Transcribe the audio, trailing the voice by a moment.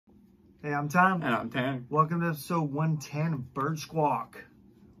Hey, I'm Tom. And I'm Tanner. Welcome to episode 110 of Bird Squawk.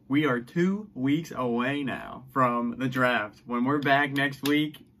 We are 2 weeks away now from the draft. When we're back next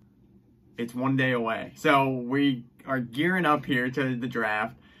week, it's 1 day away. So we are gearing up here to the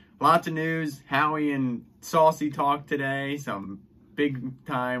draft. Lots of news. Howie and Saucy talked today. Some big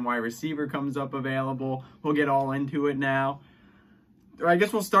time wide receiver comes up available. We'll get all into it now. I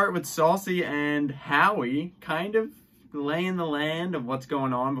guess we'll start with Saucy and Howie kind of laying the land of what's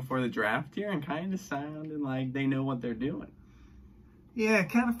going on before the draft here and kind of sounding like they know what they're doing. Yeah, it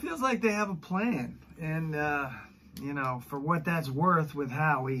kind of feels like they have a plan. And, for what that's worth with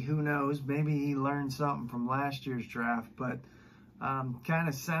Howie, who knows? Maybe he learned something from last year's draft. But kind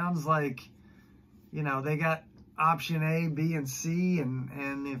of sounds like, they got option A, B, and C.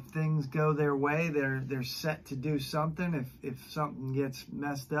 And if things go their way, they're set to do something. If something gets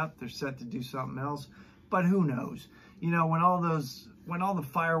messed up, they're set to do something else. But who knows? When all the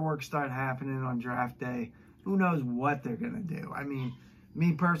fireworks start happening on draft day, who knows what they're going to do? I mean,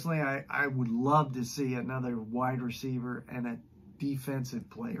 me personally, I would love to see another wide receiver and a defensive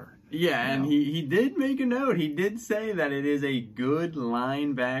player. Yeah, and he did make a note. He did say that it is a good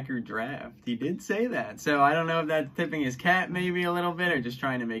linebacker draft. He did say that. So I don't know if that's tipping his cap maybe a little bit or just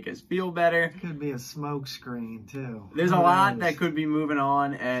trying to make us feel better. Could be a smoke screen, too. There's a lot that could be moving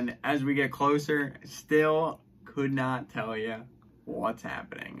on, and as we get closer, still could not tell you what's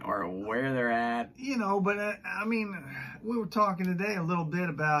happening or where they're at. But we were talking today a little bit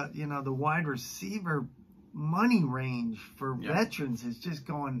about, the wide receiver money range for veterans is just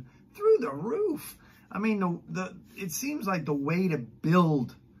going through the roof. I mean, it seems like the way to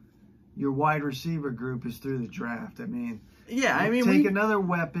build your wide receiver group is through the draft. Take another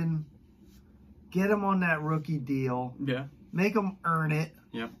weapon, get them on that rookie deal. Yeah. Make them earn it.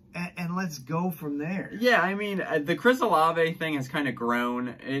 Yep. And let's go from there. Yeah, the Chris Olave thing has kind of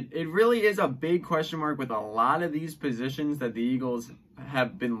grown. It really is a big question mark with a lot of these positions that the Eagles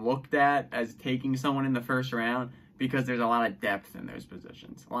have been looked at as taking someone in the first round because there's a lot of depth in those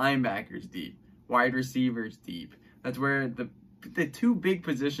positions. Linebackers deep, wide receivers deep. That's where the two big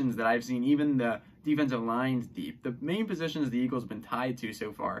positions that I've seen, even the defensive line's deep. The main positions the Eagles have been tied to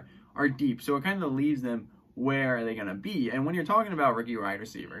so far are deep. So it kind of leaves them, where are they going to be? And when you're talking about rookie wide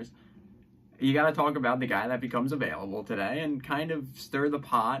receivers, you got to talk about the guy that becomes available today and kind of stir the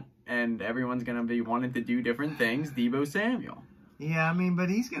pot, and everyone's going to be wanting to do different things. Deebo Samuel. Yeah, but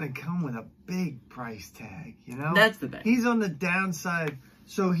he's going to come with a big price tag, That's the thing. He's on the downside.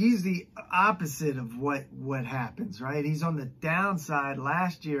 So he's the opposite of what happens, right? He's on the downside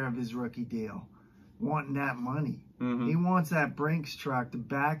last year of his rookie deal, wanting that money. Mm-hmm. He wants that Brinks truck to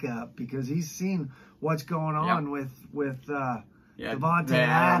back up because he's seen what's going on with Devontae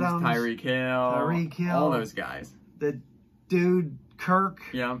Adams, Tyreek Hill, all those guys. The dude Kirk.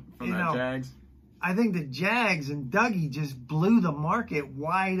 Yeah, from the Jags. I think the Jags and Dougie just blew the market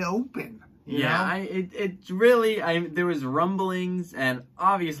wide open. It's really, there was rumblings, and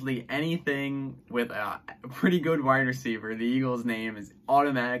obviously anything with a pretty good wide receiver, the Eagles' name is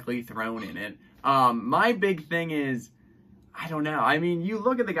automatically thrown in it. My big thing is, I don't know. You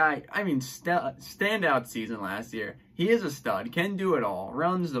look at the guy, standout season last year. He is a stud, can do it all,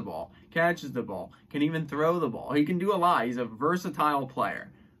 runs the ball, catches the ball, can even throw the ball. He can do a lot. He's a versatile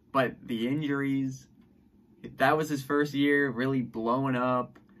player. But the injuries, that was his first year, really blowing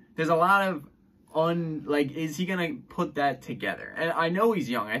up. There's a lot of is he going to put that together? And I know he's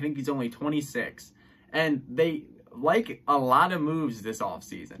young. I think he's only 26. And they like a lot of moves this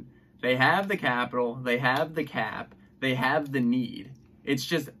offseason. They have the capital, they have the cap, they have the need. It's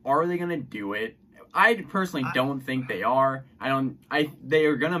just, are they going to do it? I personally don't think they are. They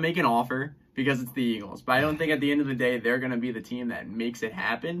are going to make an offer because it's the Eagles. But I don't think at the end of the day, they're going to be the team that makes it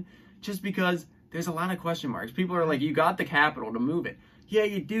happen just because there's a lot of question marks. People are like, you got the capital to move it. Yeah,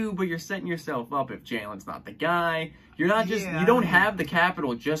 you do, but you're setting yourself up if Jalen's not the guy. You're not you don't have the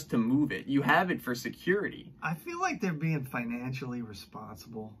capital just to move it. You have it for security. I feel like they're being financially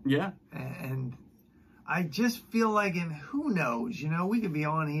responsible. Yeah. And I just feel like, and who knows, we could be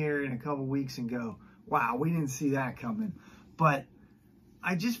on here in a couple weeks and go, wow, we didn't see that coming. But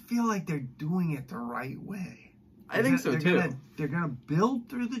I just feel like they're doing it the right way. I think so, too. They're going to build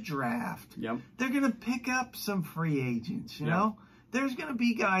through the draft. Yep. They're going to pick up some free agents, you know? There's going to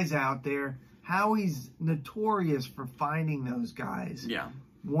be guys out there. Howie's notorious for finding those guys. Yeah.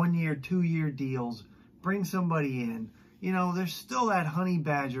 1 year, 2 year deals. Bring somebody in. There's still that honey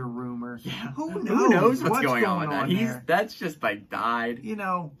badger rumor. Yeah. Who knows? Who knows what's going on with that? That's just died.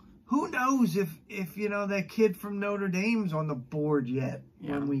 who knows if that kid from Notre Dame's on the board yet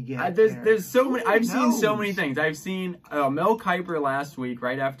when we get there's so many. I've seen so knows? many things. I've seen Mel Kiper last week,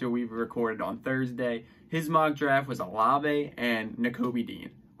 right after we recorded on Thursday. His mock draft was Olave and Nakobe Dean,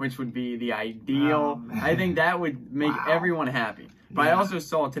 which would be the ideal. I think that would make everyone happy. But I also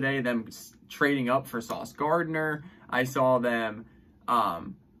saw today them trading up for Sauce Gardner. I saw them,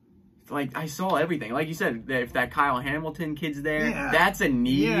 I saw everything. Like you said, if that Kyle Hamilton kid's there, that's a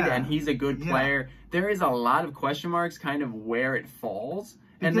need, and he's a good player. There is a lot of question marks kind of where it falls.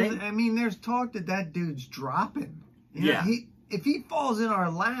 Because, there's talk that dude's dropping. If he falls in our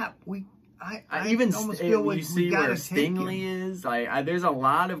lap, I even almost feel like you see where Stingley is. There's a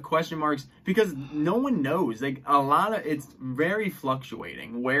lot of question marks because no one knows. It's very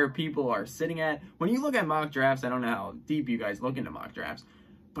fluctuating where people are sitting at. When you look at mock drafts, I don't know how deep you guys look into mock drafts,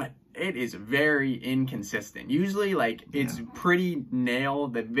 but it is very inconsistent. Usually, it's pretty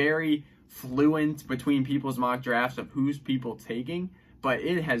nailed, very fluent between people's mock drafts of who's people taking, but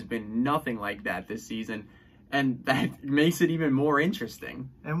it has been nothing like that this season. And that makes it even more interesting.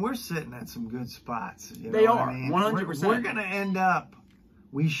 And we're sitting at some good spots. They are, 100%. We're going to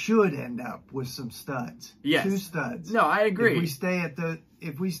we should end up with some studs. Yes. 2 studs. No, I agree.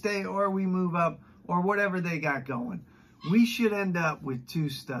 If we stay or we move up or whatever they got going, we should end up with 2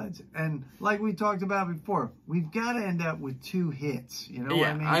 studs. And like we talked about before, we've got to end up with 2 hits. You know what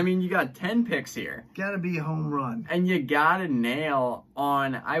I mean? You got 10 picks here. Got to be a home run. And you got to nail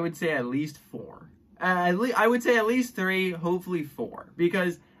on, I would say, at least 4. I would say at least 3, hopefully 4.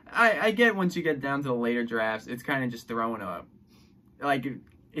 Because I get once you get down to the later drafts, it's kind of just throwing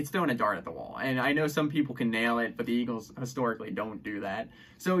it's throwing a dart at the wall. And I know some people can nail it, but the Eagles historically don't do that.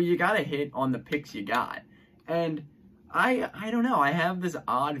 So you got to hit on the picks you got. And I don't know. I have this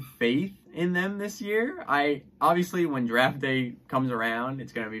odd faith in them this year. Obviously, when draft day comes around,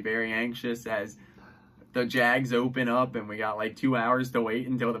 it's going to be very anxious as the Jags open up and we got 2 hours to wait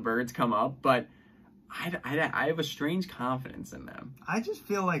until the birds come up. But I have a strange confidence in them. I just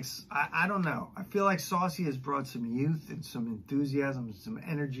feel like, I don't know. I feel like Saucy has brought some youth and some enthusiasm, some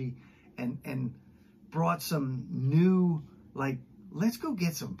energy, and brought some new, let's go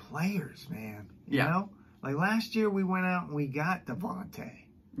get some players, man. You know? Last year we went out and we got Devontae.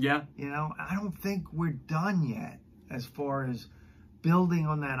 Yeah. I don't think we're done yet as far as building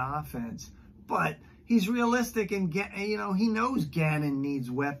on that offense. But he's realistic and, he knows Gannon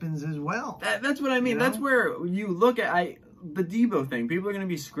needs weapons as well. That's what I mean. That's where you look at the Debo thing. People are going to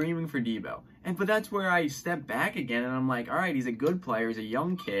be screaming for Debo. But that's where I step back again and I'm like, all right, he's a good player. He's a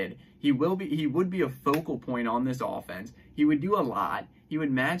young kid. He would be a focal point on this offense. He would do a lot. He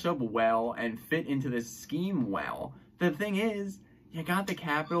would match up well and fit into this scheme well. The thing is, you got the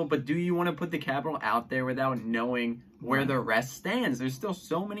capital, but do you want to put the capital out there without knowing where the rest stands? There's still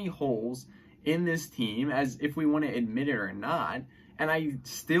so many holes in this team, as if we want to admit it or not. And I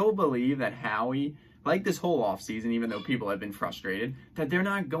still believe that Howie, like this whole offseason, even though people have been frustrated, that they're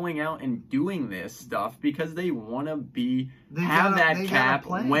not going out and doing this stuff because they want to have that cap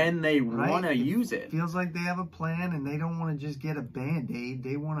when they want to use it. Feels like they have a plan and they don't want to just get a Band-Aid.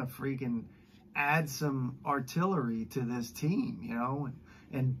 They want to freaking add some artillery to this team,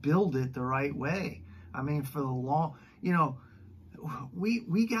 and build it the right way. For the long,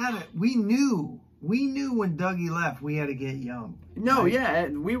 we knew when Dougie left, we had to get young. No,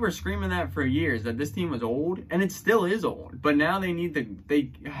 right? We were screaming that for years, that this team was old, and it still is old. But now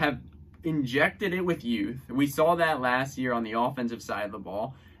they have injected it with youth. We saw that last year on the offensive side of the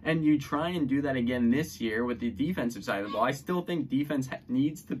ball, and you try and do that again this year with the defensive side of the ball. I still think defense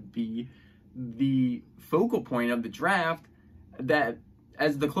needs to be the focal point of the draft. That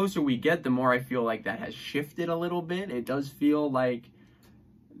as the closer we get, the more I feel like that has shifted a little bit. It does feel like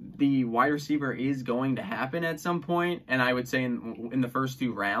the wide receiver is going to happen at some point, and I would say in the first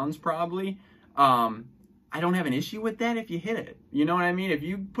 2 rounds probably. I don't have an issue with that if you hit it. You know what I mean? If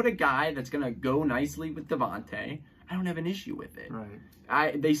you put a guy that's going to go nicely with Devontae, I don't have an issue with it.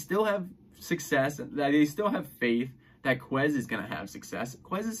 Right. They still have success. They still have faith that Quez is going to have success.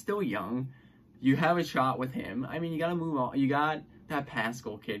 Quez is still young. You have a shot with him. You got to move on. You got that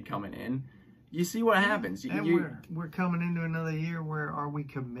Pascal kid coming in. You see what happens. And we're coming into another year where are we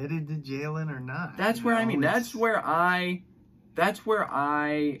committed to Jalen or not? That's where That's where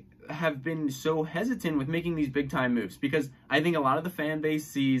I have been so hesitant with making these big time moves, because I think a lot of the fan base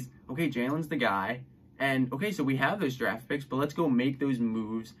sees, okay, Jalen's the guy, and okay, so we have those draft picks, but let's go make those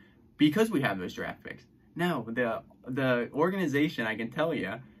moves because we have those draft picks. No, the organization, I can tell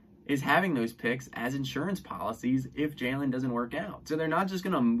you, is having those picks as insurance policies if Jalen doesn't work out. So they're not just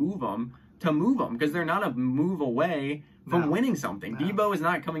going to move them to move them because they're not a move away from winning something. Debo is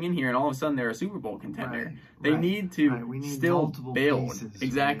not coming in here and all of a sudden they're a Super Bowl contender. They need to still build. Pieces.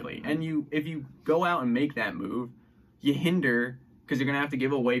 Exactly. And if you go out and make that move, you hinder because you're going to have to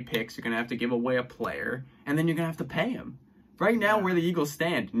give away picks. You're going to have to give away a player, and then you're going to have to pay him. Right now, where the Eagles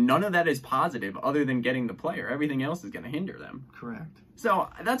stand, none of that is positive other than getting the player. Everything else is going to hinder them. Correct. So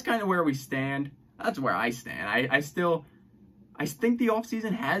that's kind of where we stand. That's where I stand. I think the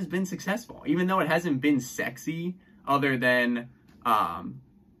offseason has been successful, even though it hasn't been sexy other than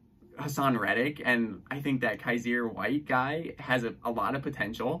Hassan Reddick. And I think that Kaiser White guy has a lot of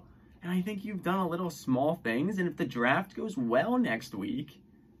potential. And I think you've done a little small things. And if the draft goes well next week,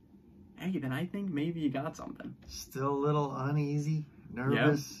 hey, then I think maybe you got something. Still a little uneasy,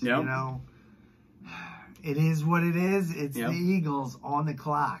 nervous. Yep. You know, it is what it is. It's the Eagles on the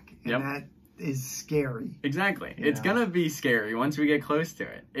clock. And that is scary. Exactly. It's going to be scary once we get close to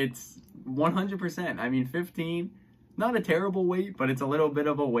it. It's 100%. I mean, 15, not a terrible wait, but it's a little bit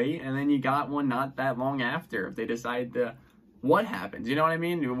of a wait. And then you got one not that long after if they decide to... What happens? You know what I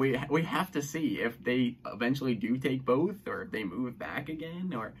mean? We have to see if they eventually do take both or if they move back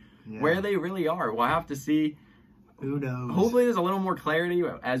again or where they really are. We'll have to see. Who knows? Hopefully there's a little more clarity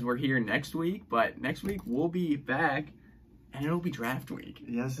as we're here next week. But next week we'll be back and it'll be draft week.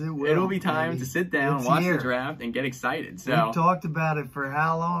 Yes, it will. It'll be time to sit down, watch the draft, and get excited. So we've talked about it for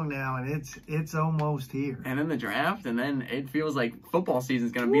how long now, and it's almost here. And then the draft, and then it feels like football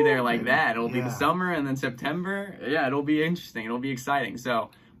season's going to be there like that. It'll be the summer, and then September. Yeah, it'll be interesting. It'll be exciting. So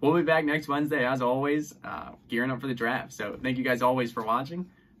we'll be back next Wednesday, as always, gearing up for the draft. So thank you guys always for watching.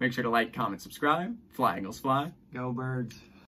 Make sure to like, comment, subscribe. Fly, Eagles, fly. Go Birds.